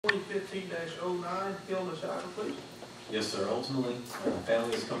REZ-2015-09. Hilda, Shiver, please. Yes, sir. Ultimately, the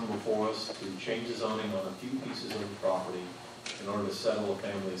family is coming before us to change the zoning on a few pieces of the property in order to settle a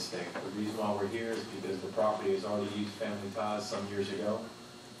family estate. The reason why we're here is because the property has already used family ties some years ago.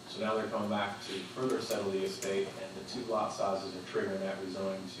 So now they're coming back to further settle the estate, and the two lot sizes are triggering that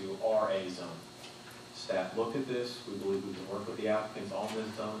rezoning to RA zone. Staff looked at this. We believe we can work with the applicants on this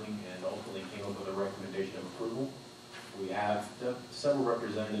zoning and ultimately came up with a recommendation of approval. We have several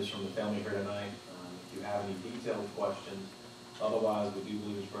representatives from the family here tonight. If you have any detailed questions, otherwise we do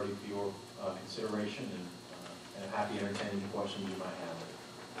believe it's ready for your consideration, and I'm happy to entertain any questions you might have.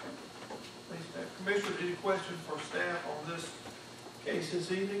 Thanks, Staff. Commissioners, any questions for staff on this case this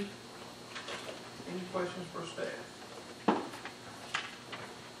evening? Any questions for staff?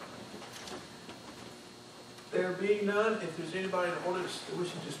 There being none, if there's anybody in the audience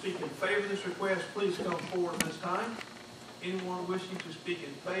wishing to speak in favor of this request, please come forward at this time. Anyone wishing to speak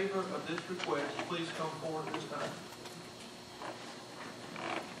in favor of this request, please come forward at this time.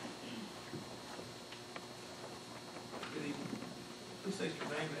 Good evening. Please state your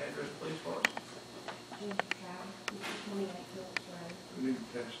name and address, please, for us. We didn't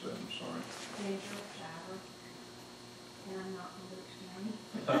catch that, I'm sorry. Shiver, and I'm not going to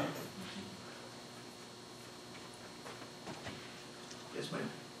explain. Yes, ma'am.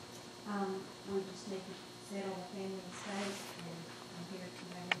 We just need to settle the family estate, and I'm here to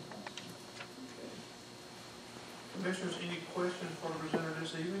make any questions. Okay. Commissioners, any questions for the presenter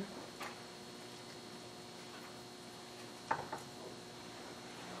this evening?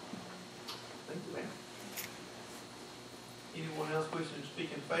 Thank you, ma'am. Anyone else wishing to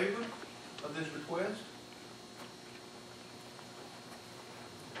speak in favor of this request?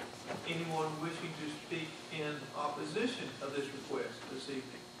 Anyone wishing to speak in opposition of this request this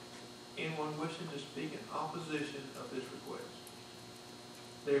evening? Anyone wishing to speak in opposition of this request?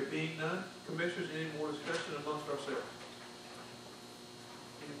 There being none, Commissioners, any more discussion amongst ourselves?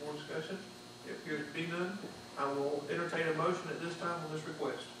 Any more discussion? There appears to be none. I will entertain a motion at this time on this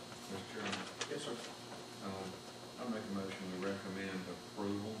request. Mr. Chairman. Yes, sir. I make a motion to recommend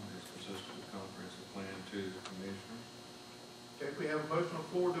approval as consistent with comprehensive plan to the Commissioners. Okay, if we have a motion on the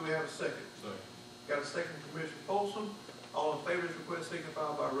floor, do we have a second? Second. Got a second, Commissioner Folsom. All in favor of this request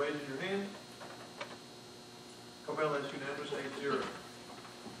signify by raising your hand. Cobell, that's unanimous, 8-0.